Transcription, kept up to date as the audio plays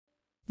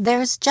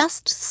There's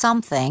just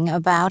something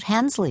about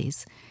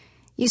Hensley's.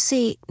 You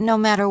see, no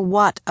matter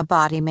what a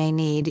body may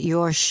need,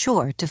 you're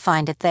sure to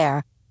find it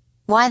there.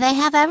 Why, they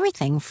have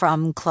everything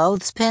from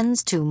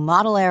clothespins to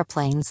model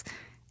airplanes,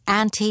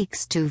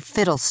 antiques to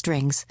fiddle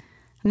strings,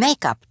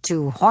 makeup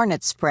to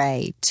hornet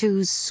spray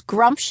to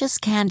scrumptious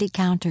candy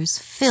counters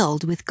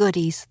filled with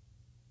goodies.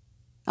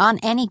 On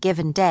any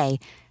given day,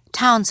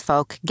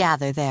 townsfolk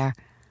gather there.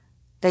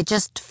 They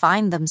just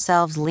find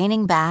themselves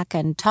leaning back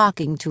and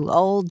talking to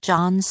old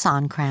John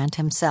Sonkrant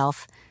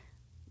himself.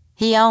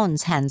 He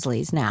owns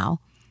Hensley's now.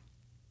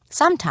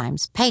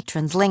 Sometimes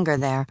patrons linger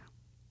there,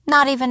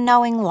 not even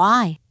knowing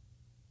why.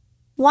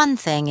 One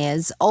thing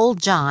is,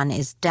 old John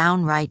is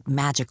downright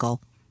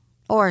magical,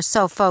 or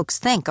so folks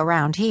think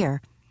around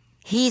here.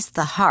 He's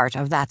the heart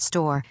of that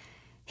store.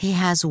 He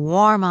has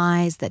warm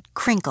eyes that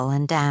crinkle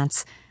and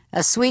dance,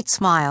 a sweet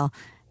smile,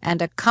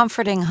 and a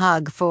comforting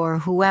hug for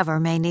whoever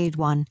may need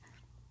one.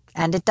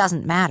 And it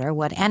doesn't matter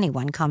what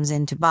anyone comes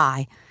in to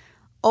buy.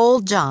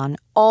 Old John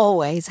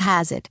always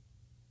has it.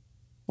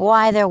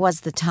 Why, there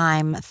was the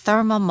time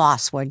Therma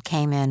Mosswood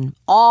came in,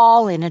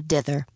 all in a dither.